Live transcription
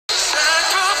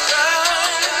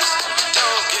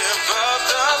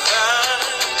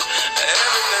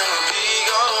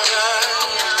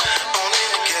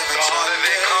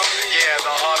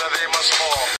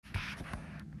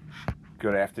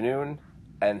afternoon,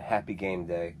 and happy game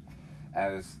day.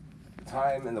 As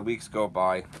time and the weeks go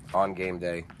by on game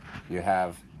day, you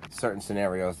have certain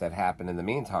scenarios that happen in the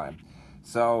meantime.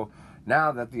 So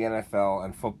now that the NFL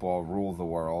and football rule the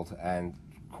world, and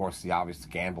of course the obvious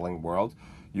gambling world,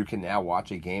 you can now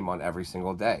watch a game on every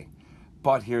single day.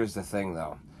 But here's the thing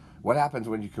though. What happens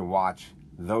when you can watch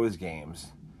those games,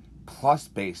 plus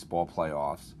baseball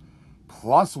playoffs,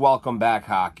 plus welcome back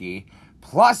hockey,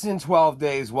 plus in 12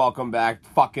 days welcome back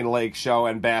fucking Lake Show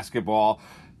and basketball?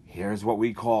 Here's what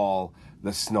we call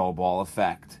the snowball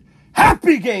effect.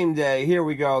 Happy game day! Here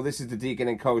we go. This is the Deacon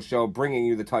and Co. show, bringing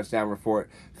you the touchdown report,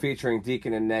 featuring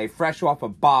Deacon and Nay, fresh off a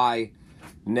bye.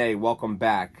 Nay, welcome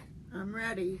back. I'm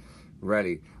ready.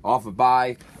 Ready. Off a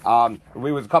bye.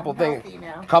 We was a couple things,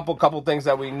 couple things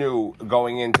that we knew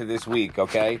going into this week.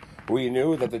 Okay, we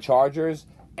knew that the Chargers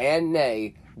and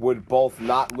Nay would both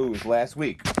not lose last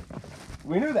week.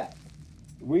 We knew that.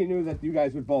 We knew that you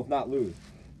guys would both not lose.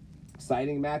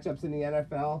 Exciting matchups in the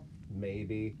NFL?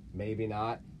 Maybe, maybe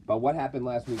not. But what happened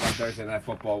last week on Thursday Night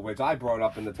Football, which I brought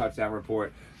up in the touchdown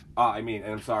report,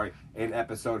 in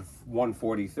episode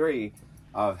 143,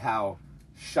 of how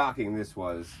shocking this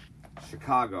was.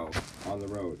 Chicago on the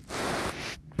road.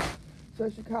 So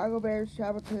Chicago Bears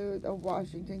traveled to the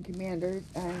Washington Commanders,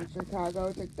 and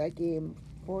Chicago took that game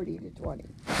 40-20.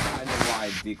 I know why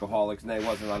Deacaholics Nay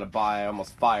wasn't on a bye. I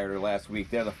almost fired her last week.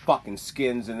 They're the fucking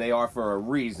Skins, and they are for a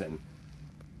reason.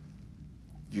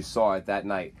 You saw it that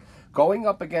night. Going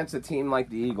up against a team like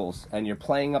the Eagles, and you're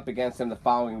playing up against them the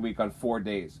following week on 4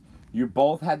 days. You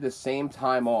both had the same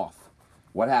time off.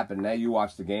 What happened, Nay? You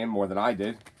watched the game more than I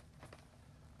did.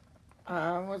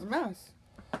 It was a mess.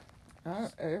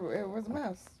 It was a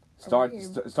mess.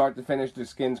 Start to finish, the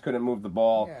Skins couldn't move the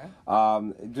ball. Yeah.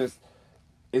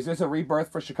 Is this a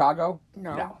rebirth for Chicago?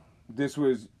 No. This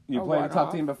was, you played a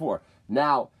tough team before.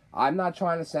 Now, I'm not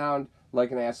trying to sound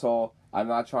like an asshole. I'm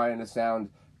not trying to sound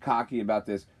cocky about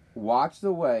this. Watch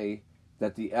the way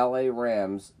that the LA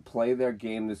Rams play their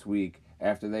game this week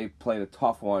after they played a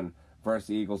tough one versus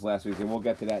the Eagles last week. And we'll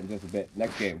get to that in just a bit.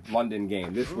 Next game, London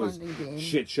game. This was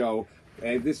shit show.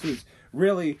 And this was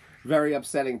really very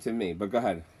upsetting to me. But go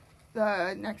ahead.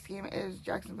 The next game is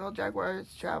Jacksonville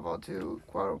Jaguars travel to,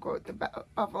 quote-unquote, the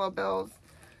Buffalo Bills.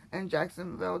 And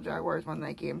Jacksonville Jaguars won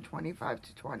that game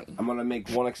 25-20. I'm going to make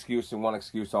one excuse and one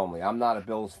excuse only. I'm not a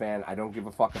Bills fan. I don't give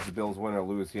a fuck if the Bills win or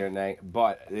lose here tonight.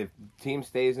 But if the team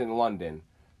stays in London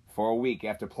for a week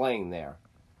after playing there,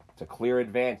 it's a clear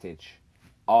advantage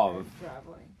of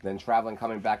than traveling,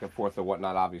 coming back and forth or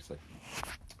whatnot, obviously.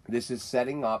 This is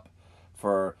setting up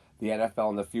for the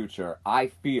NFL in the future, I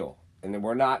feel, and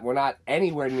we're not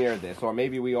anywhere near this, or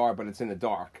maybe we are, but it's in the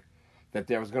dark, that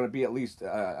there was going to be at least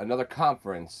another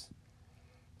conference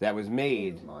that was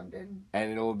made, in London,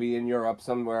 and it'll be in Europe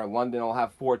somewhere. London will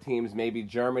have 4 teams, maybe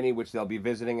Germany, which they'll be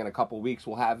visiting in a couple weeks,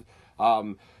 will have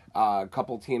a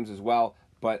couple teams as well.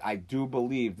 But I do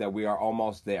believe that we are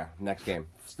almost there. Next game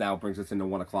now brings us into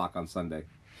 1 o'clock on Sunday.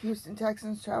 Houston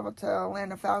Texans traveled to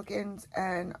Atlanta Falcons,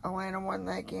 and Atlanta won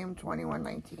that game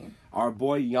 21-19. Our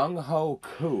boy Young Ho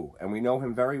Koo, and we know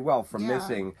him very well from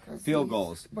missing field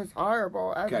goals. Was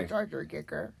horrible as a Charger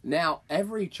kicker. Now,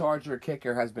 every Charger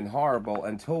kicker has been horrible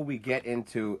until we get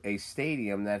into a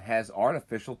stadium that has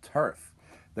artificial turf.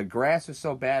 The grass is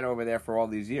so bad over there for all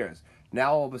these years.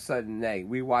 Now, all of a sudden,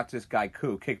 we watch this guy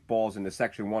Koo kick balls into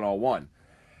Section 101.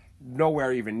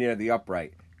 Nowhere even near the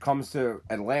upright. Comes to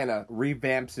Atlanta,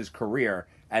 revamps his career,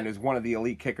 and is one of the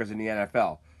elite kickers in the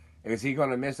NFL. Is he going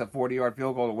to miss a 40-yard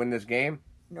field goal to win this game?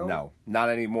 Nope. No, not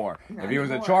anymore. If he was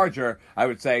a Charger, I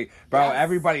would say, bro,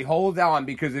 everybody hold on,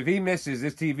 because if he misses,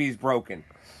 this TV's broken.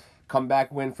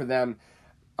 Comeback win for them.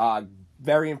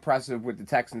 Very impressive with the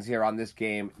Texans here on this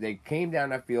game. They came down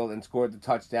that field and scored the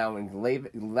touchdown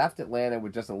and left Atlanta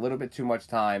with just a little bit too much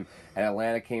time, and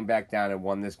Atlanta came back down and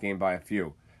won this game by a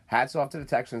few. Hats off to the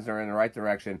Texans. They're in the right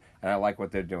direction, and I like what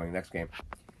they're doing. Next game.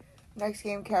 Next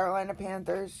game, Carolina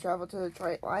Panthers travel to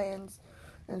Detroit Lions.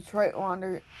 And Detroit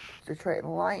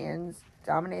Lions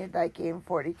dominated that game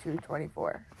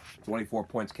 42-24. 24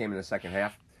 points came in the second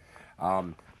half.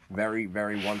 Very,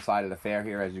 very one-sided affair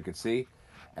here, as you can see.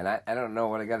 And I don't know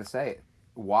what I got to say.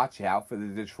 Watch out for the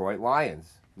Detroit Lions.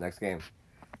 Next game.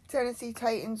 Tennessee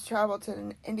Titans travel to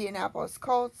the Indianapolis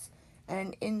Colts.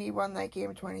 And Indy won that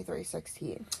game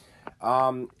 23-16.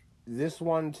 This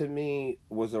one, to me,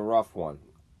 was a rough one.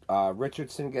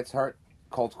 Richardson gets hurt,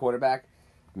 Colts quarterback.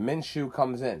 Minshew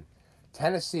comes in.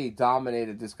 Tennessee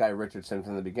dominated this guy Richardson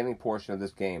from the beginning portion of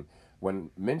this game. When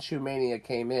Minshew Mania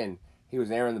came in, he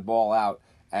was airing the ball out,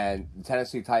 and the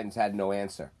Tennessee Titans had no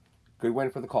answer. Good win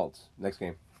for the Colts. Next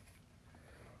game.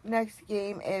 Next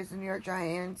game is the New York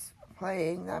Giants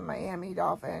playing the Miami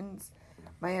Dolphins.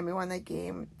 Miami won the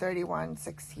game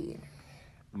 31-16.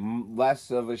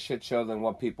 Less of a shit show than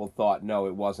what people thought. No,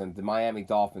 it wasn't. The Miami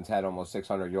Dolphins had almost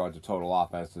 600 yards of total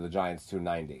offense to the Giants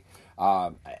 290.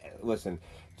 Listen,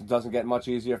 it doesn't get much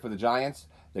easier for the Giants.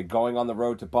 They're going on the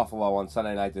road to Buffalo on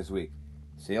Sunday night this week.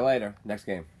 See you later. Next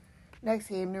game. Next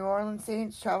game, New Orleans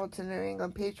Saints travel to New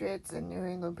England Patriots, and New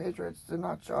England Patriots did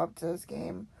not show up to this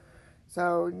game.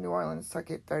 So New Orleans took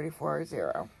it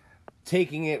 34-0.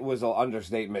 Taking it was an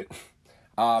understatement.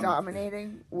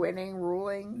 Dominating, winning,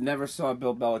 ruling. Never saw a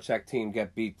Bill Belichick team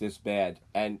get beat this bad.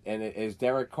 And is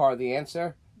Derek Carr the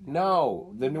answer?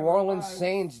 No. The New Orleans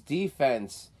Saints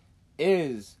defense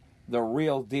is the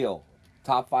real deal.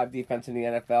 Top 5 defense in the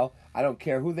NFL. I don't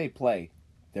care who they play.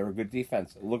 They're a good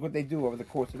defense. Look what they do over the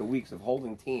course of the weeks of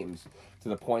holding teams to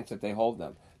the points that they hold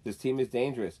them. This team is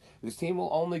dangerous. This team will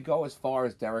only go as far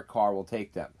as Derek Carr will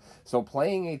take them. So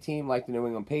playing a team like the New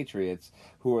England Patriots,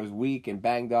 who is weak and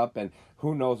banged up and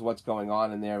who knows what's going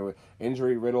on in there,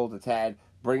 injury-riddled a tad,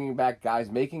 bringing back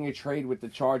guys, making a trade with the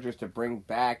Chargers to bring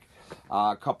back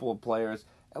a couple of players.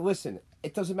 And listen,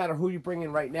 it doesn't matter who you bring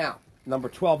in right now. Number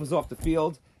 12 is off the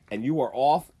field, and you are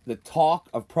off the talk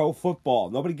of pro football.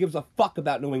 Nobody gives a fuck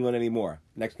about New England anymore.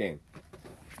 Next game.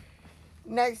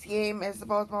 Next game is the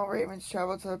Baltimore Ravens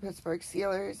travel to the Pittsburgh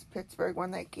Steelers. Pittsburgh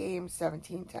won that game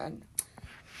 17-10.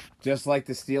 Just like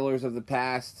the Steelers of the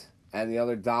past and the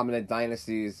other dominant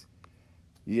dynasties,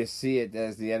 you see it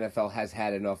as the NFL has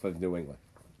had enough of New England.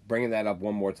 Bringing that up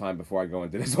one more time before I go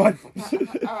into this one.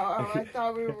 I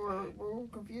thought we were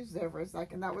confused there for a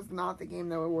second. That was not the game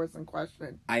that was in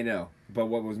question. I know. But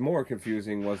what was more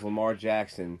confusing was Lamar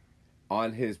Jackson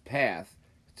on his path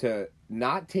to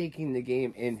not taking the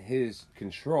game in his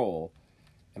control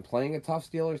and playing a tough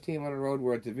Steelers team on the road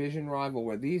where a division rival,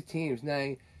 where these teams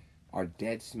now are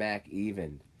dead smack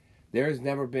even. There has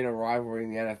never been a rivalry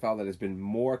in the NFL that has been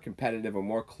more competitive or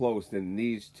more close than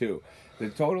these two. The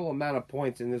total amount of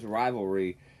points in this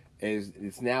rivalry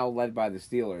it's now led by the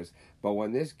Steelers. But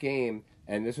when this game,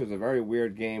 and this was a very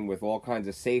weird game with all kinds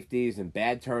of safeties and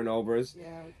bad turnovers.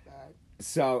 Yeah, it was bad.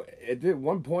 So at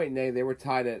one point, they were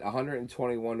tied at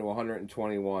 121 to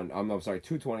 121. I'm sorry,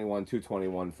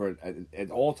 221 for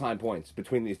at all-time points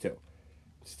between these two.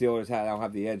 Steelers now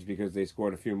have the edge because they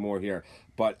scored a few more here.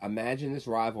 But imagine this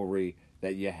rivalry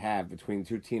that you have between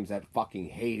two teams that fucking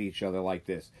hate each other like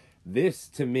this. This,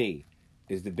 to me,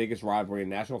 is the biggest rivalry in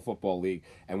National Football League.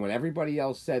 And when everybody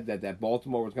else said that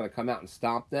Baltimore was going to come out and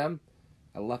stomp them,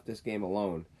 I left this game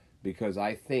alone because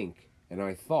I think and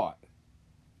I thought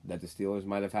that the Steelers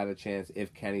might have had a chance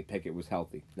if Kenny Pickett was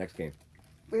healthy. Next game.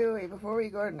 Wait. Before we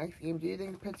go to the next game, do you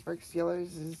think the Pittsburgh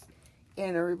Steelers is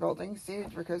in a rebuilding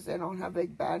stage because they don't have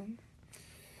Big Ben?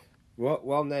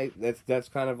 Well, Nate, that's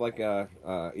kind of like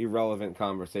a irrelevant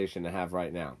conversation to have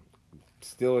right now.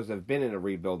 Steelers have been in a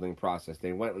rebuilding process.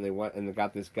 They went and they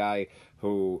got this guy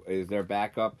who is their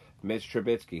backup, Mitch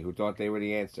Trubisky, who thought they were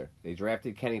the answer. They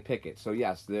drafted Kenny Pickett. So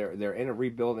yes, they're in a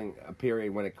rebuilding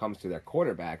period when it comes to their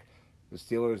quarterback. The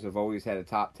Steelers have always had a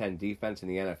top 10 defense in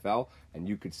the NFL, and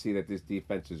you could see that this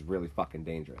defense is really fucking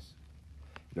dangerous.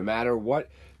 No matter what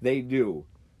they do,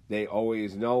 they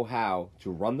always know how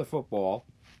to run the football,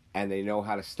 and they know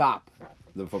how to stop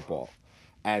the football.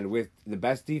 And with the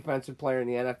best defensive player in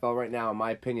the NFL right now, in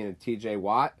my opinion, T.J.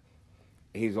 Watt,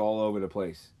 he's all over the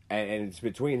place. And it's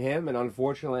between him and,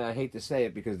 unfortunately, I hate to say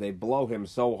it because they blow him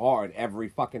so hard every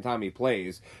fucking time he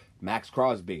plays, Max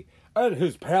Crosby. And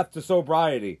his path to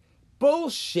sobriety.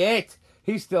 Bullshit!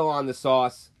 He's still on the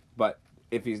sauce. But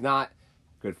if he's not,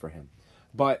 good for him.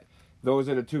 But those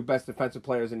are the two best defensive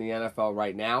players in the NFL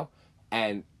right now.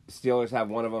 And Steelers have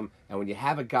one of them. And when you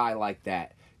have a guy like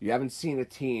that, you haven't seen a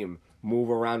team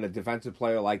move around a defensive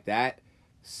player like that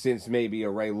since maybe a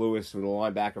Ray Lewis, with a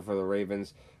linebacker for the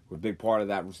Ravens, was a big part of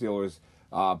that Steelers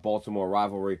Baltimore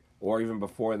rivalry, or even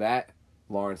before that,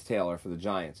 Lawrence Taylor for the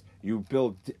Giants. You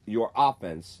build your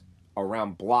offense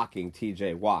around blocking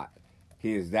T.J. Watt.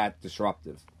 He is that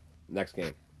disruptive. Next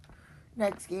game.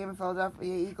 Next game,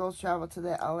 Philadelphia Eagles travel to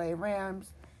the L.A.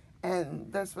 Rams,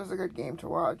 and this was a good game to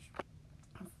watch.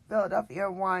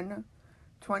 Philadelphia won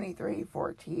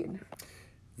 23-14.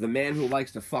 The man who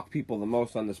likes to fuck people the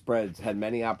most on the spreads had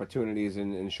many opportunities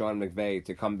in Sean McVay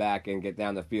to come back and get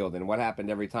down the field. And what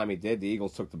happened every time he did? The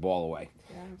Eagles took the ball away.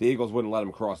 Yeah. The Eagles wouldn't let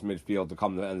him cross midfield to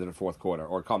come the end of the fourth quarter,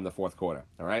 or come the fourth quarter.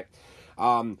 All right?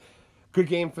 Good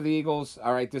game for the Eagles.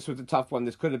 All right, this was a tough one.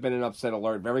 This could have been an upset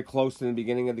alert. Very close to the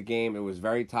beginning of the game. It was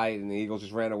very tight, and the Eagles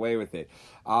just ran away with it.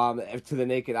 To the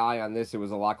naked eye on this, it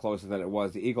was a lot closer than it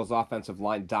was. The Eagles' offensive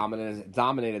line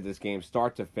dominated this game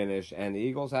start to finish, and the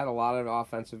Eagles had a lot of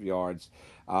offensive yards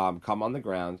come on the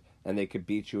ground, and they could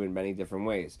beat you in many different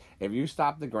ways. If you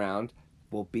stop the ground,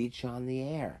 we'll beat you on the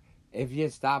air. If you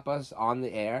stop us on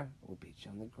the air, we'll beat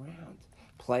you on the ground.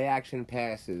 Play action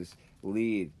passes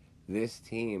lead this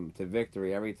team to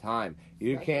victory every time.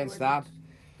 You can't stop.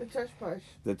 The tush push.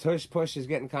 The tush push is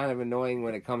getting kind of annoying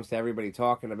when it comes to everybody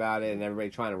talking about it and everybody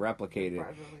trying to replicate it.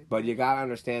 But you got to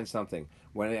understand something.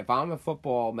 If I'm a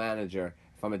football manager,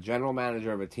 if I'm a general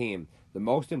manager of a team, the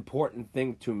most important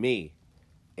thing to me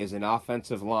is an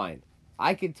offensive line.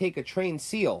 I could take a trained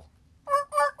SEAL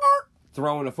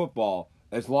throwing a football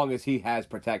as long as he has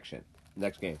protection.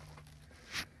 Next game.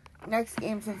 Next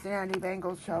game, Cincinnati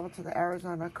Bengals travel to the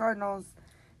Arizona Cardinals.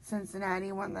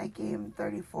 Cincinnati won that game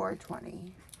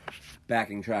 34-20.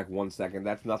 Backing track 1 second.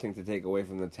 That's nothing to take away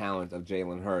from the talent of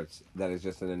Jalen Hurts. That is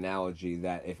just an analogy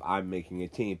that if I'm making a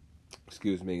team,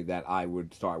 that I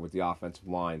would start with the offensive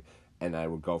line and I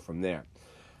would go from there.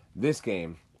 This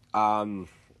game,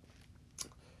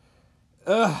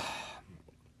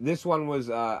 this one was,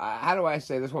 how do I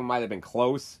say, this one might have been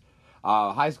close.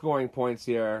 High scoring points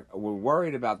here. We're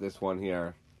worried about this one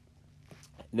here.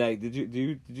 Nay, did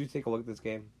you take a look at this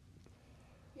game?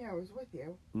 Yeah, I was with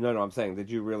you. No, I'm saying, did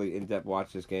you really in-depth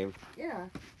watch this game? Yeah.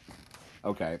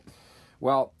 Okay.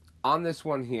 Well, on this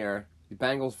one here, the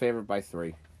Bengals favored by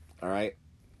 3. All right?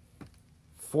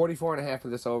 44.5 of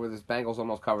this over. This Bengals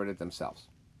almost covered it themselves.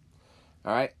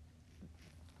 All right?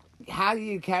 How do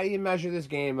you measure this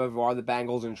game of are the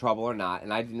Bengals in trouble or not?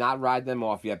 And I did not ride them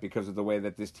off yet because of the way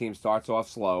that this team starts off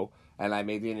slow. And I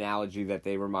made the analogy that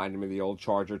they reminded me of the old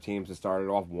Charger teams that started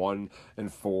off 1-4,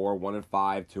 1-5,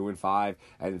 2-5,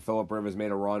 and Phillip Rivers made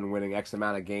a run winning X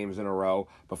amount of games in a row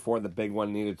before the big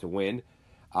one needed to win.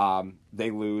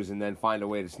 They lose and then find a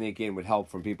way to sneak in with help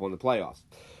from people in the playoffs.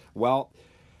 Well,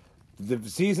 the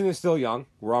season is still young.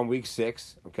 We're on week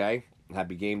 6, okay?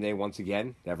 Happy game day once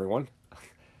again, everyone.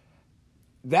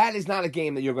 That is not a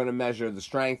game that you're going to measure the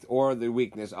strength or the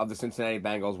weakness of the Cincinnati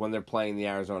Bengals when they're playing the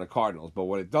Arizona Cardinals. But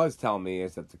what it does tell me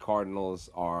is that the Cardinals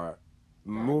are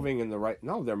moving in the right...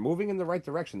 No, they're moving in the right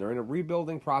direction. They're in a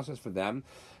rebuilding process for them.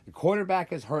 The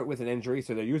quarterback is hurt with an injury,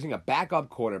 so they're using a backup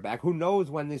quarterback. Who knows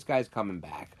when this guy's coming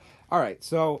back? All right,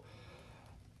 so...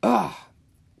 I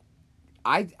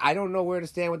don't know where to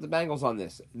stand with the Bengals on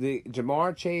this. The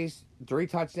Jamar Chase, 3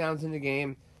 touchdowns in the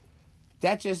game...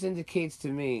 That just indicates to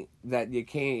me that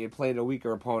you played a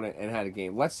weaker opponent and had a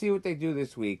game. Let's see what they do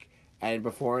this week, and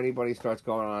before anybody starts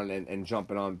going on and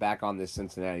jumping on back on this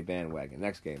Cincinnati bandwagon.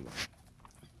 Next game.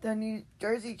 The New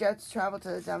Jersey Jets travel to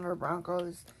the Denver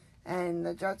Broncos, and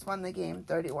the Jets won the game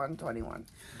 31-21.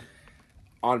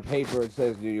 On paper, it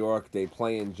says New York. They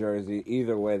play in Jersey.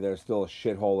 Either way, they're still a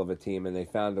shithole of a team, and they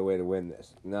found a way to win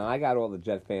this. Now, I got all the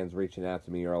Jet fans reaching out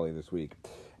to me early this week.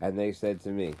 And they said to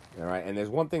me, all right, and there's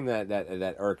one thing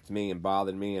that irked me and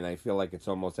bothered me, and I feel like it's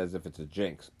almost as if it's a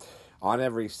jinx. On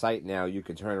every site now, you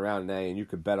could turn around now and you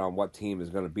could bet on what team is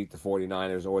going to beat the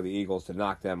 49ers or the Eagles to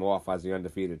knock them off as the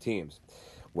undefeated teams.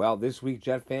 Well, this week,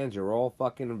 Jet fans, you're all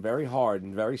fucking very hard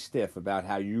and very stiff about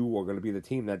how you are going to be the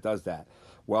team that does that.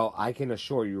 Well, I can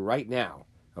assure you right now,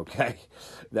 okay,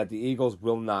 that the Eagles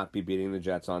will not be beating the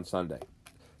Jets on Sunday.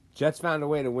 Jets found a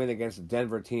way to win against a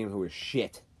Denver team who is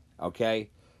shit, okay?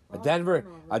 A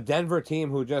Denver team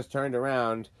who just turned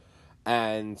around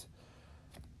and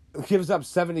gives up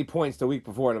 70 points the week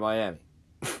before to Miami.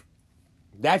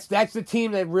 That's the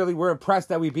team that really we're impressed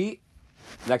that we beat.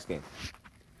 Next game.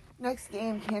 Next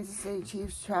game, Kansas City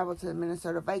Chiefs travel to the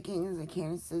Minnesota Vikings, and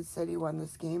Kansas City won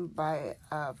this game by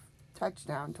a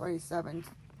touchdown, 27-20.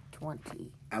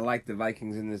 I like the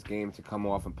Vikings in this game to come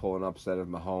off and pull an upset of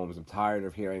Mahomes. I'm tired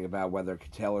of hearing about whether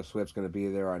Taylor Swift's going to be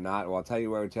there or not. Well, I'll tell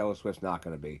you where Taylor Swift's not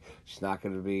going to be. She's not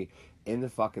going to be in the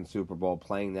fucking Super Bowl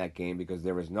playing that game because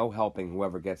there is no helping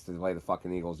whoever gets to play the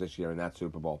fucking Eagles this year in that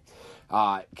Super Bowl.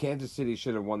 Kansas City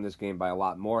should have won this game by a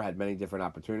lot more, had many different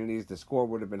opportunities. The score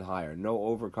would have been higher. No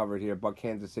over-covered here, but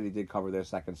Kansas City did cover their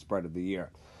second spread of the year.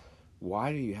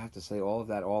 Why do you have to say all of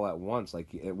that all at once? Like,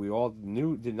 we all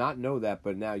did not know that,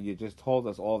 but now you just told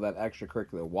us all that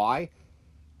extracurricular. Why?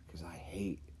 Because I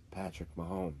hate Patrick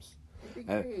Mahomes. think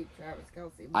And you hate Travis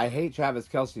Kelce more. I hate Travis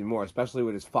Kelce more, especially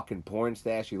with his fucking porn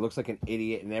stash. He looks like an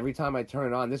idiot, and every time I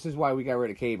turn it on, this is why we got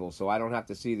rid of cable, so I don't have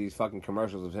to see these fucking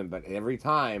commercials of him. But every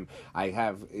time I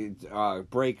have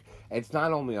break, it's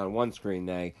not only on one screen,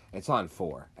 it's on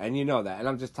 4, and you know that. And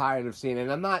I'm just tired of seeing it.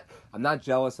 And I'm not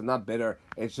jealous. I'm not bitter.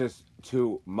 It's just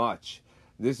too much.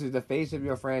 This is the face of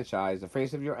your franchise, the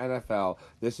face of your NFL.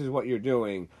 This is what you're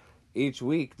doing each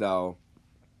week, though.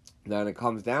 Then it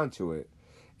comes down to it.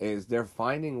 Is they're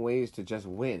finding ways to just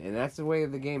win. And that's the way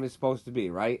the game is supposed to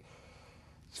be, right?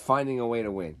 It's finding a way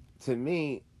to win. To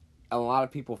me, a lot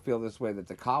of people feel this way, that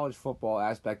the college football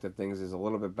aspect of things is a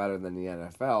little bit better than the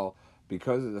NFL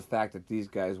because of the fact that these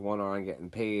guys, one, aren't getting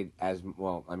paid as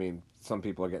well. I mean, some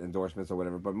people are getting endorsements or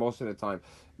whatever, but most of the time,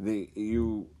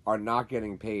 you are not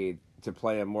getting paid to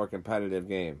play a more competitive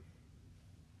game.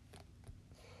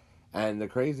 And the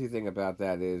crazy thing about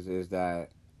that is that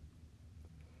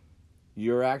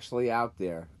you're actually out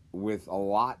there with a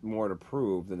lot more to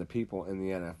prove than the people in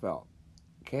the NFL.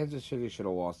 Kansas City should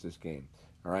have lost this game,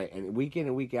 all right? And week in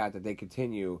and week out that they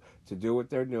continue to do what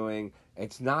they're doing,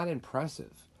 it's not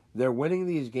impressive. They're winning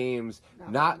these games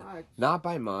not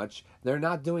by much. They're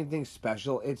not doing things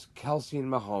special. It's Kelce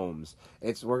and Mahomes.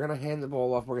 We're going to hand the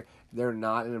ball off. They're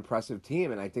not an impressive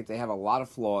team, and I think they have a lot of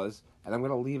flaws, and I'm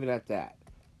going to leave it at that.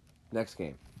 Next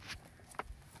game.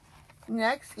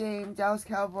 Next game, Dallas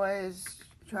Cowboys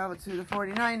traveled to the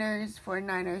 49ers.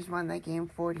 49ers won that game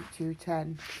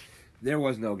 42-10. There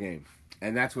was no game,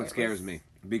 and that's what scares me.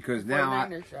 Because now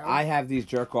I have these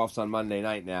jerk-offs on Monday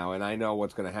night now, and I know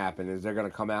what's going to happen is they're going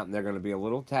to come out and they're going to be a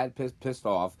little tad pissed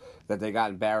off that they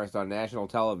got embarrassed on national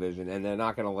television, and they're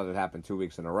not going to let it happen 2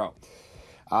 weeks in a row.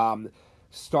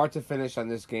 Start to finish on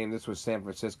this game, this was San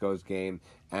Francisco's game,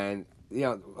 and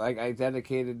like I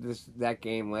dedicated that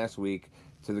game last week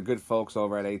to the good folks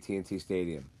over at AT&T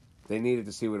Stadium. They needed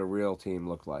to see what a real team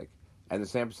looked like. And the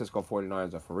San Francisco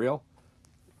 49ers are for real.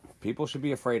 People should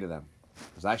be afraid of them.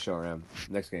 Because I sure am.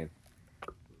 Next game.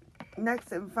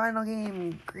 Next and final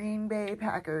game, Green Bay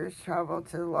Packers traveled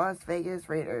to the Las Vegas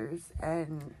Raiders.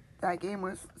 And that game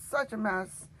was such a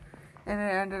mess. And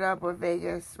it ended up with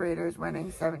Vegas Raiders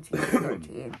winning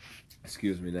 17-13.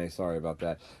 Excuse me, Nay. Sorry about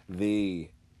that. The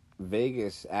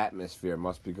Vegas atmosphere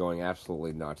must be going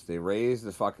absolutely nuts. They raised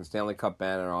the fucking Stanley Cup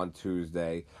banner on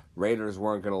Tuesday. Raiders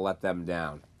weren't going to let them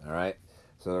down, all right?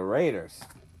 So the Raiders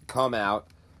come out.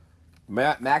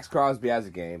 Max Crosby has a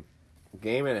game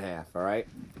and a half, all right?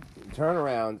 Turn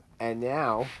around, and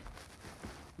now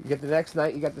you get the next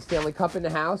night, you got the Stanley Cup in the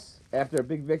house after a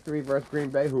big victory versus Green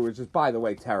Bay, who was just, by the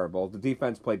way, terrible. The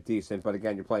defense played decent, but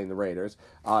again, you're playing the Raiders.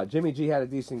 Jimmy G had a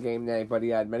decent game day, but he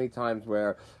had many times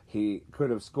where he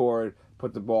could have scored,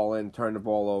 put the ball in, turned the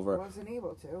ball over. Wasn't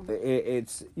able to.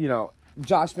 It's,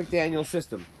 Josh McDaniel's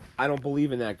system. I don't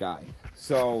believe in that guy.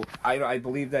 So I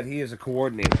believe that he is a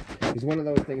coordinator. He's one of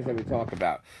those things that we talk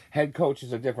about. Head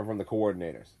coaches are different from the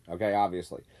coordinators, okay,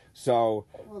 obviously. So,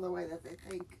 well, the way that they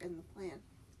think and the plan.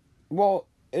 Well,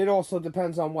 it also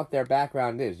depends on what their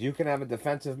background is. You can have a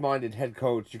defensive-minded head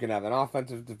coach. You can have an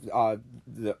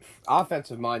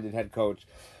offensive-minded head coach.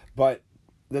 But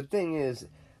the thing is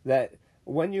that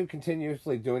when you're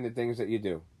continuously doing the things that you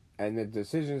do and the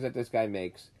decisions that this guy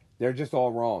makes, they're just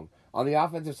all wrong. On the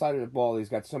offensive side of the ball, he's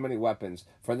got so many weapons.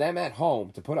 For them at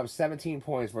home to put up 17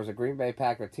 points versus a Green Bay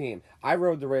Packer team, I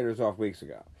rode the Raiders off weeks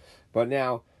ago. But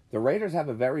now, the Raiders have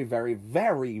a very, very,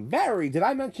 very, very, did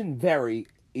I mention very,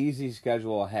 easy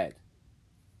schedule ahead.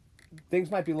 Things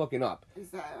might be looking up. Is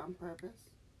that on purpose?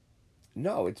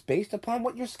 No, it's based upon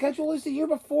what your schedule is the year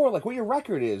before, like what your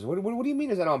record is. What do you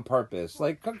mean is that on purpose?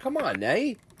 Like, come on,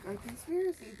 eh? A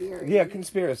conspiracy theory. Yeah,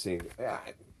 conspiracy.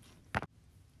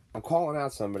 I'm calling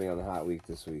out somebody on the hot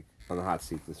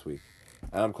seat this week.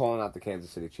 And I'm calling out the Kansas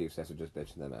City Chiefs after just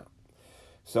bitching them out.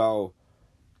 So,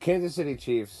 Kansas City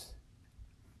Chiefs,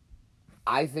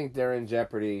 I think they're in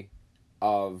jeopardy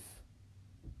of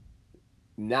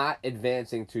not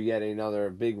advancing to yet another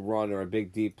big run or a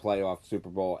big deep playoff Super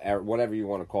Bowl, whatever you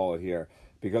want to call it here,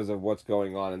 because of what's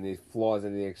going on and the flaws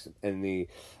in the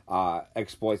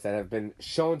exploits that have been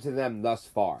shown to them thus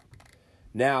far.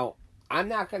 Now, I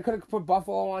could have put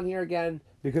Buffalo on here again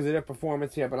because of their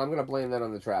performance here, but I'm going to blame that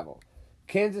on the travel.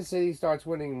 Kansas City starts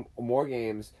winning more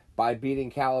games by beating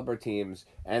caliber teams,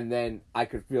 and then I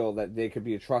could feel that they could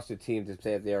be a trusted team to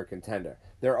say that they're a contender.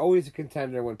 They're always a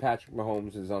contender when Patrick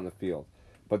Mahomes is on the field.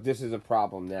 But this is a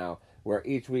problem now, where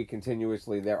each week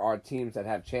continuously there are teams that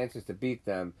have chances to beat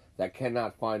them that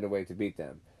cannot find a way to beat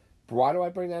them. Why do I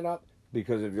bring that up?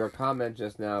 because of your comment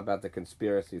just now about the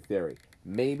conspiracy theory.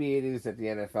 Maybe it is that the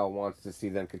NFL wants to see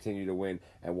them continue to win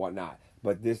and whatnot.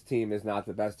 But this team is not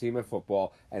the best team in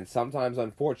football. And sometimes,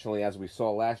 unfortunately, as we saw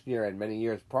last year and many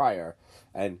years prior,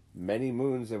 and many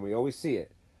moons, and we always see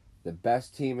it, the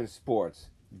best team in sports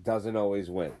doesn't always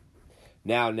win.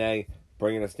 Now, Nay,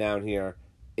 bringing us down here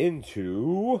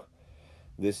into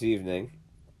this evening,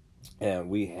 and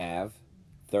we have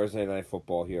Thursday Night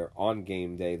Football here on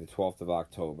game day, the 12th of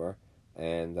October,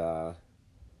 and got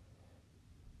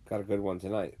a good one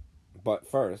tonight. But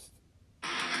first,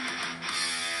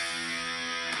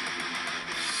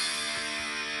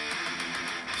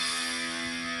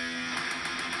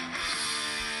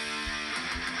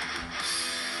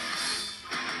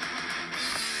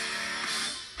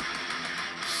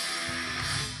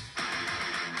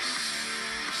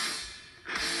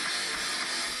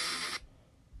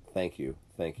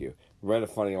 Thank you. Read a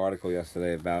funny article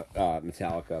yesterday about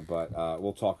Metallica, but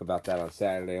we'll talk about that on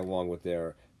Saturday along with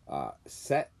their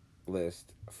set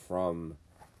list from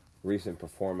recent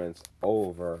performance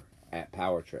over at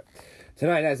Power Trip.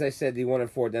 Tonight, as I said, the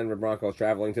 1-4 Denver Broncos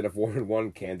traveling to the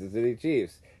 4-1 Kansas City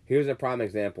Chiefs. Here's a prime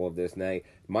example of this, Nay.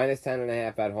 Minus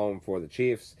 10.5 at home for the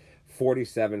Chiefs,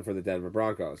 47 for the Denver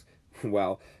Broncos.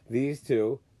 Well, these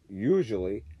two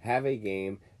usually have a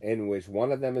game in which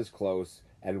one of them is close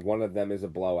and one of them is a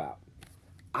blowout.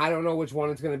 I don't know which one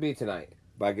it's going to be tonight,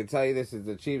 but I can tell you this, is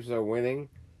the Chiefs are winning.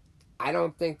 I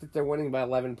don't think that they're winning by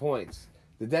 11 points.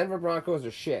 The Denver Broncos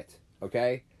are shit,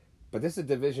 okay? But this is a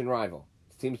division rival.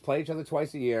 The teams play each other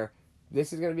twice a year.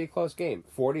 This is going to be a close game.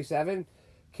 47,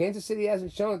 Kansas City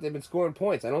hasn't shown that they've been scoring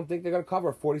points. I don't think they're going to cover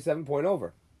a 47-point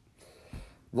over.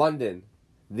 London,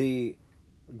 the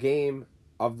game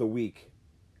of the week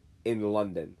in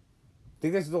London. I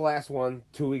think this is the last one,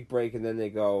 2-week break, and then they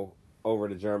go over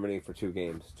to Germany for 2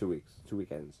 games, 2 weeks, 2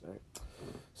 weekends. Right?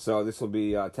 So this will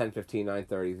be 10:15, 9:30.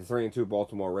 The 3-2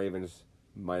 Baltimore Ravens,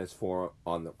 -4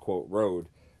 on the, quote, road,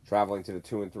 traveling to the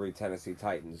 2-3 Tennessee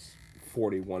Titans,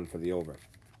 41 for the over.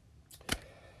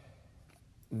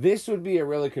 This would be a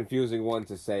really confusing one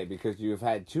to say because you've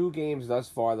had 2 games thus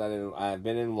far that have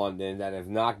been in London that have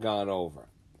not gone over.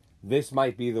 This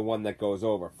might be the one that goes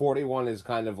over. 41 is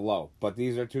kind of low, but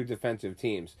these are 2 defensive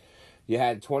teams. You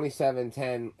had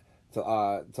 27-10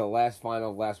 to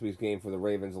last week's game for the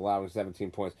Ravens, allowing 17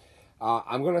 points.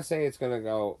 I'm going to say it's going to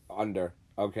go under,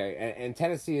 okay? And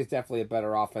Tennessee is definitely a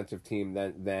better offensive team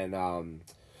than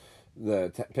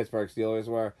the Pittsburgh Steelers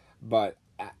were, but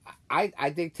I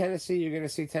think Tennessee, you're going to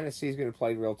see Tennessee's going to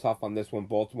play real tough on this one.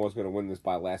 Baltimore's going to win this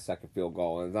by last-second field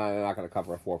goal, and they're not going to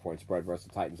cover a 4-point spread versus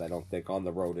the Titans, I don't think, on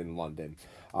the road in London.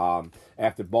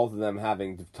 After both of them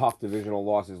having tough divisional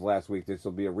losses last week, this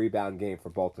will be a rebound game for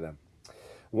both of them.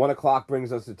 1 o'clock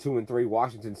brings us to 2-3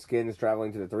 Washington Skins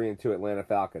traveling to the 3-2 Atlanta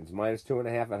Falcons.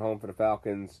 -2.5 at home for the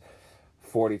Falcons,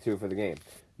 42 for the game.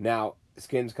 Now,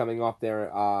 Skins coming off their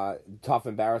tough,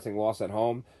 embarrassing loss at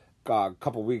home. A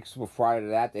couple weeks prior to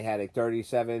that, they had a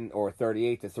 37 or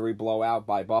 38-3 blowout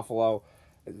by Buffalo.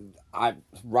 I'm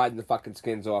riding the fucking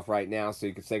Skins off right now, so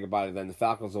you can say goodbye to them. The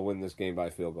Falcons will win this game by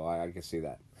field goal. I can see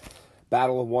that.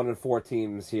 Battle of 1-4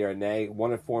 teams here, Nay.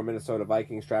 1-4 Minnesota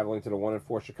Vikings traveling to the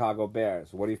 1-4 Chicago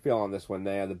Bears. What do you feel on this one,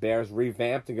 Nay? Are the Bears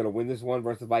revamped and going to win this one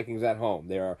versus the Vikings at home?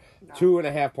 They are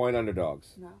 2.5-point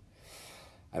underdogs. No.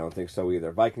 I don't think so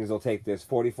either. Vikings will take this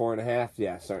 44.5.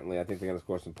 Yeah, certainly. I think they're going to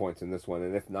score some points in this one.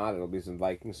 And if not, it'll be some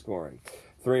Vikings scoring.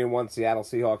 3-1 Seattle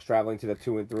Seahawks traveling to the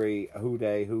 2-3. Who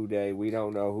day? We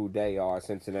don't know who they are.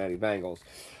 Cincinnati Bengals.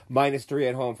 -3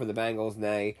 at home for the Bengals.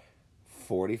 Nay,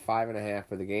 45.5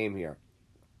 for the game here.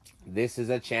 This is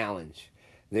a challenge.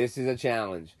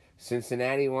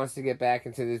 Cincinnati wants to get back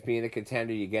into this being a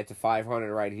contender. You get to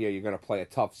 500 right here. You're going to play a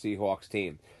tough Seahawks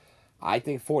team. I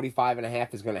think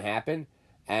 45.5 is going to happen.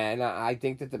 And I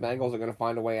think that the Bengals are going to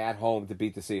find a way at home to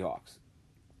beat the Seahawks.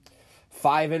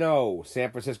 5-0,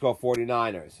 San Francisco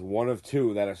 49ers. One of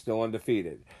 2 that are still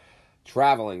undefeated.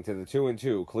 Traveling to the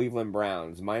 2-2 Cleveland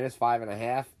Browns.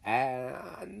 -5.5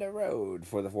 on the road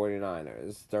for the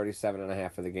 49ers.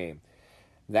 37.5 for the game.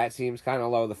 That seems kind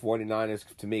of low. The 49ers,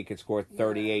 to me, could score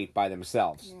 38 by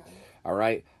themselves. Yeah. All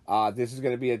right? This is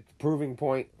going to be a proving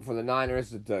point for the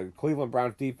Niners. The Cleveland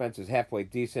Browns defense is halfway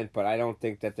decent, but I don't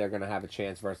think that they're going to have a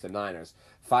chance versus the Niners.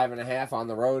 5.5 on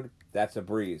the road, that's a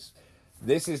breeze.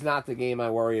 This is not the game I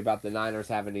worry about the Niners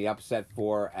having the upset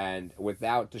for, and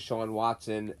without Deshaun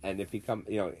Watson, and if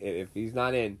he's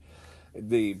not in,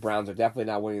 the Browns are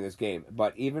definitely not winning this game.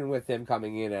 But even with him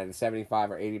coming in at 75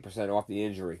 or 80% off the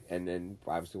injury, and then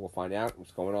obviously we'll find out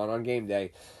what's going on game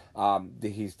day,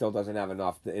 he still doesn't have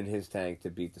enough in his tank to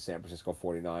beat the San Francisco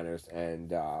 49ers.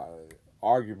 And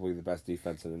arguably the best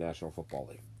defense in the National Football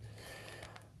League.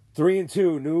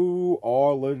 3-2, New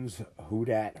Orleans, who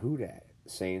dat?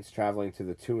 Saints traveling to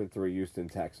the 2-3 Houston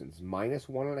Texans.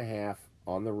 -1.5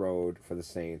 on the road for the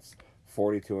Saints,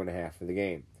 42.5 for the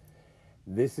game.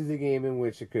 This is a game in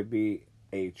which it could be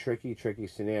a tricky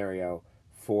scenario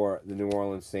for the New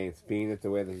Orleans Saints, being that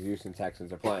the way the Houston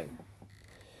Texans are playing.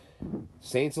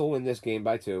 Saints will win this game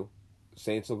by 2.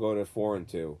 Saints will go to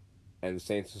 4-2, and the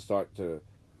Saints will start to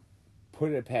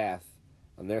put a path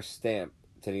on their stamp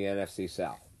to the NFC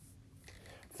South.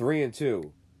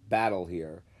 3-2 battle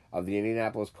here of the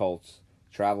Indianapolis Colts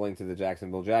traveling to the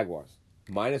Jacksonville Jaguars.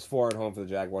 -4 at home for the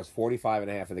Jaguars,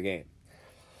 45.5 for the game.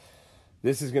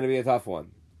 This is going to be a tough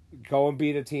one. Go and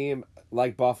beat a team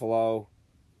like Buffalo.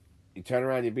 You turn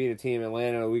around, you beat a team in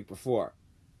Atlanta the week before.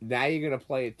 Now you're going to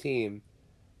play a team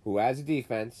who has a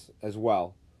defense as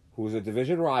well, who is a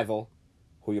division rival,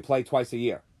 who you play twice a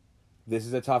year. This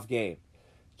is a tough game.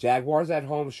 Jaguars at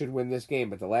home should win this game,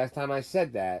 but the last time I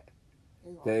said that,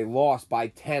 they lost by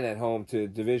 10 at home to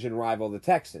division rival the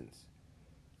Texans.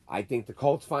 I think the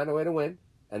Colts find a way to win,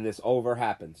 and this over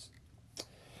happens.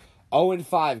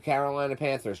 0-5 Carolina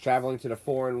Panthers traveling to the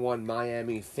 4-1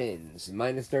 Miami Fins.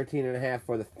 -13.5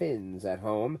 for the Fins at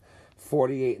home,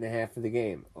 48.5 for the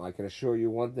game. Well, I can assure you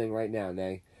one thing right now,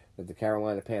 Nay, that the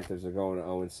Carolina Panthers are going to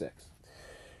 0-6.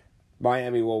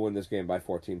 Miami will win this game by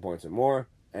 14 points or more,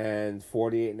 and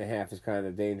 48.5 is kind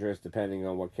of dangerous depending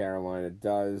on what Carolina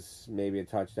does. Maybe a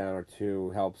touchdown or two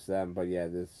helps them, but yeah,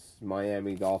 this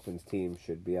Miami Dolphins team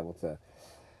should be able to.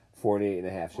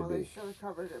 48.5 should be. They should have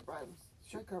covered it by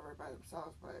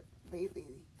themselves, but lately.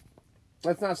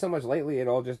 That's not so much lately. It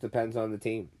all just depends on the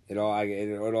team. It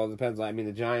all depends. I mean,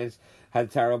 the Giants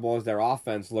had terrible as their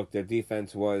offense looked. Their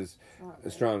defense was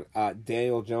strong.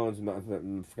 Daniel Jones,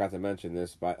 forgot to mention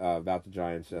this about the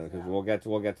Giants because we'll get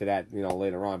to that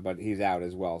later on. But he's out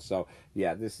as well. So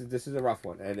yeah, this is a rough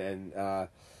one. And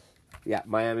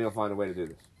Miami will find a way to do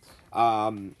this.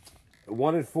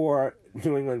 1-4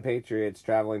 New England Patriots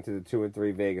traveling to the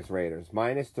 2-3 Vegas Raiders.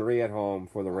 -3 at home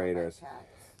for the Raiders.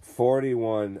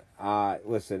 41.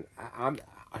 Listen, I'm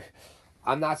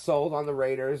not sold on the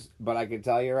Raiders, but I can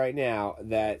tell you right now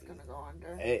that it's gonna go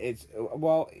under.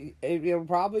 It'll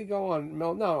probably go on.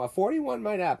 No, a 41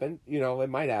 might happen. It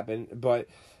might happen, but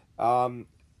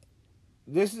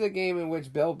this is a game in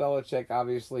which Bill Belichick,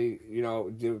 obviously,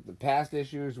 due the past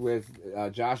issues with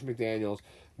Josh McDaniels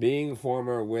being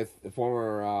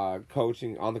former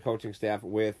coaching on the coaching staff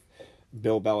with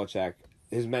Bill Belichick,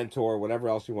 his mentor, whatever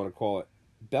else you want to call it.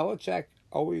 Belichick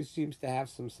always seems to have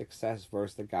some success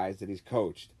versus the guys that he's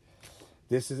coached.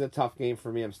 This is a tough game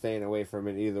for me. I'm staying away from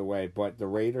it either way, but the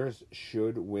Raiders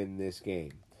should win this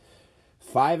game.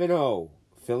 5-0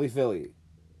 Philly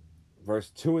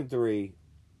versus 2-3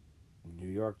 New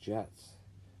York Jets.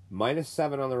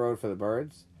 -7 on the road for the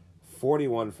Birds,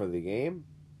 41 for the game.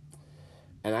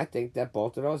 And I think that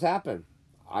both of those happen.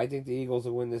 I think the Eagles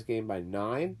will win this game by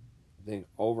 9. I think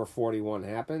over 41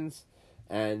 happens.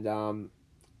 And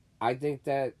I think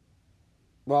that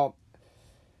the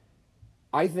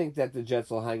Jets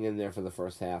will hang in there for the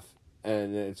first half.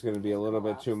 And it's going to be a little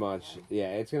bit too much.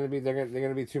 Yeah, it's going to be they're going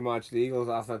to be too much. The Eagles'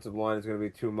 offensive line is going to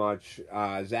be too much.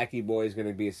 Zachy Boy is going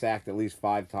to be sacked at least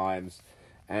 5 times.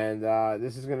 And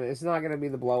it's not going to be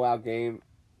the blowout game.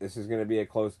 This is going to be a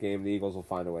close game. The Eagles will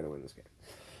find a way to win this game.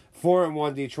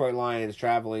 4-1 Detroit Lions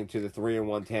traveling to the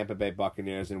 3-1 Tampa Bay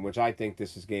Buccaneers, in which I think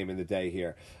this is game of the day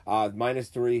here.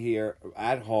 -3 here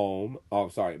at home. Oh,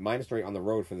 sorry, -3 on the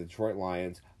road for the Detroit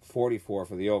Lions. 44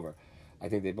 for the over. I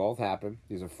think they both happen.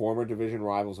 These are former division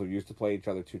rivals who used to play each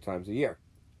other 2 times a year.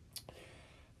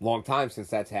 Long time since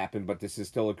that's happened, but this is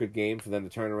still a good game for them to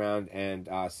turn around and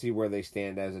see where they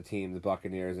stand as a team, the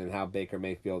Buccaneers, and how Baker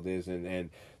Mayfield is,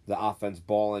 and the offense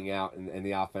balling out and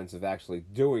the offense of actually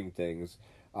doing things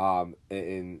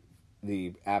in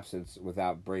the absence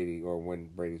without Brady or when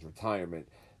Brady's retirement.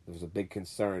 There was a big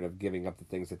concern of giving up the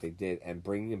things that they did, and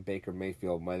bringing in Baker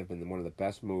Mayfield might have been one of the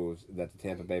best moves that the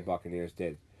Tampa Bay Buccaneers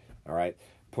did. All right?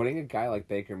 Putting a guy like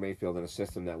Baker Mayfield in a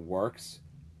system that works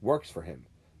for him.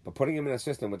 But putting him in a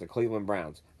system with the Cleveland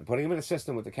Browns and putting him in a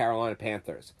system with the Carolina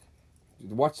Panthers,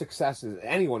 what success is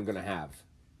anyone going to have?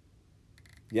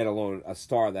 Yet alone a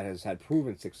star that has had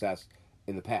proven success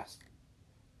in the past.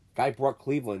 Guy brought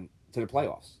Cleveland to the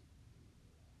playoffs.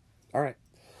 All right.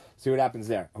 See what happens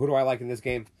there. Who do I like in this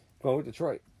game? Going with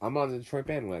Detroit. I'm on the Detroit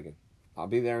bandwagon. I'll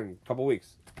be there in a couple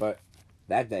weeks. But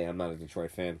that day I'm not a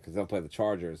Detroit fan because they'll play the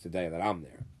Chargers the day that I'm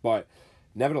there. But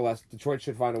nevertheless, Detroit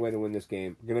should find a way to win this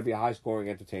game. It's going to be a high-scoring,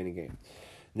 entertaining game.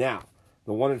 Now,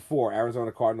 the 1-4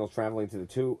 Arizona Cardinals traveling to the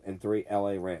 2-3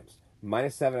 LA Rams.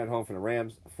 -7 at home for the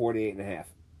Rams,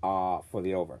 48.5 for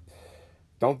the over.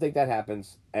 Don't think that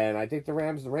happens, and I think the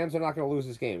Rams are not going to lose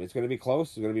this game. It's going to be close.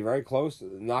 It's going to be very close.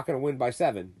 Not going to win by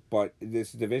 7, but this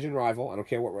is a division rival. I don't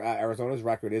care what Arizona's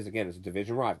record is. Again, it's a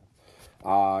division rival.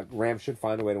 Rams should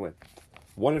find a way to win.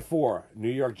 1-4, New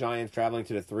York Giants traveling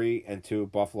to the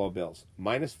 3-2 Buffalo Bills.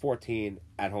 -14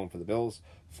 at home for the Bills,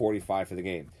 45 for the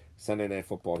game. Sunday Night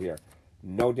Football here.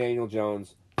 No Daniel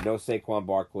Jones, no Saquon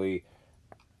Barkley.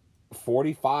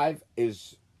 45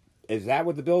 is that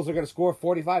what the Bills are going to score?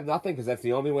 45-0? Because that's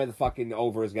the only way the fucking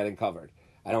over is getting covered.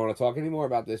 I don't want to talk anymore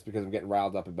about this because I'm getting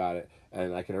riled up about it,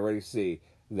 and I can already see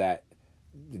that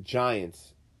the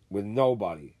Giants, with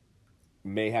nobody,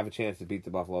 may have a chance to beat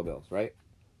the Buffalo Bills, right?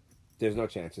 There's no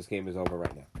chance. This game is over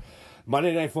right now.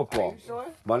 Monday Night Football. Are you sure?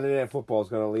 Monday Night Football is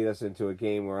going to lead us into a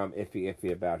game where I'm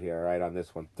iffy about here, all right, on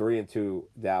this one. 3-2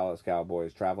 Dallas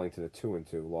Cowboys traveling to the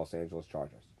 2-2 Los Angeles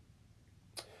Chargers.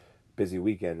 Busy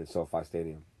weekend in SoFi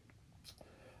Stadium.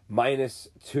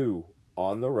 -2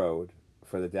 on the road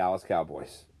for the Dallas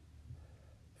Cowboys.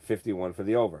 51 for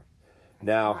the over.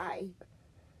 Now, Why?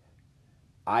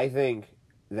 I think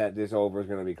that this over is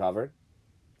going to be covered.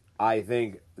 I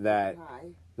think that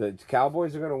Why? the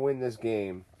Cowboys are going to win this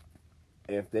game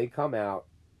if they come out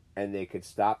and they could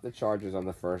stop the Chargers on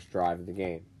the first drive of the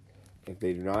game. If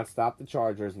they do not stop the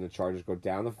Chargers and the Chargers go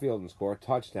down the field and score a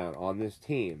touchdown on this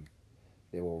team,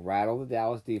 they will rattle the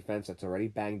Dallas defense that's already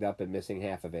banged up and missing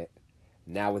half of it.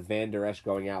 Now with Van Der Esch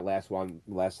going out last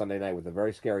Sunday night with a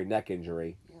very scary neck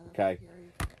injury. Okay.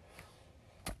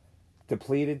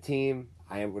 Depleted team.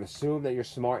 I would assume that you're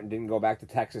smart and didn't go back to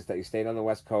Texas, that you stayed on the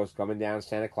West Coast, coming down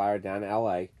Santa Clara, down to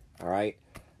L.A., all right?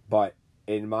 But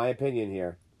in my opinion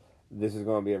here, this is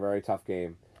going to be a very tough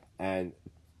game. And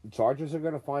Chargers are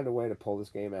going to find a way to pull this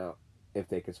game out if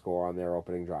they could score on their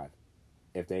opening drive.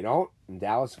 If they don't, and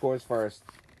Dallas scores first,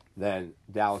 then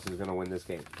Dallas is going to win this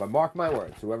game. But mark my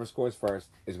words, whoever scores first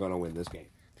is going to win this game.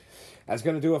 That's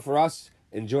going to do it for us.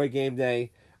 Enjoy game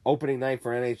day. Opening night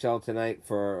for NHL tonight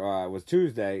was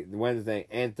Tuesday, Wednesday,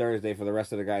 and Thursday for the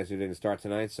rest of the guys who didn't start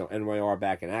tonight. So NYR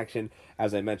back in action.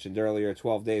 As I mentioned earlier,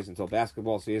 12 days until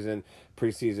basketball season.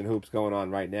 Preseason hoops going on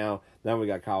right now. Then we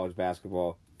got college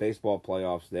basketball, baseball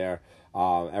playoffs there.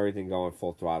 Everything going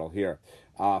full throttle here.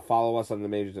 Follow us on the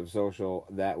majors of social.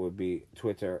 That would be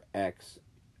Twitter, X,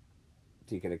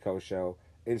 Deacon and Co Show,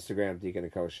 Instagram, Deacon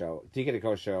and Co Show,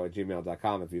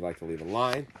 deaconandcoshow@gmail.com if you'd like to leave a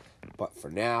line. But for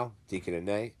now, Deacon and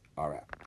Nay are out.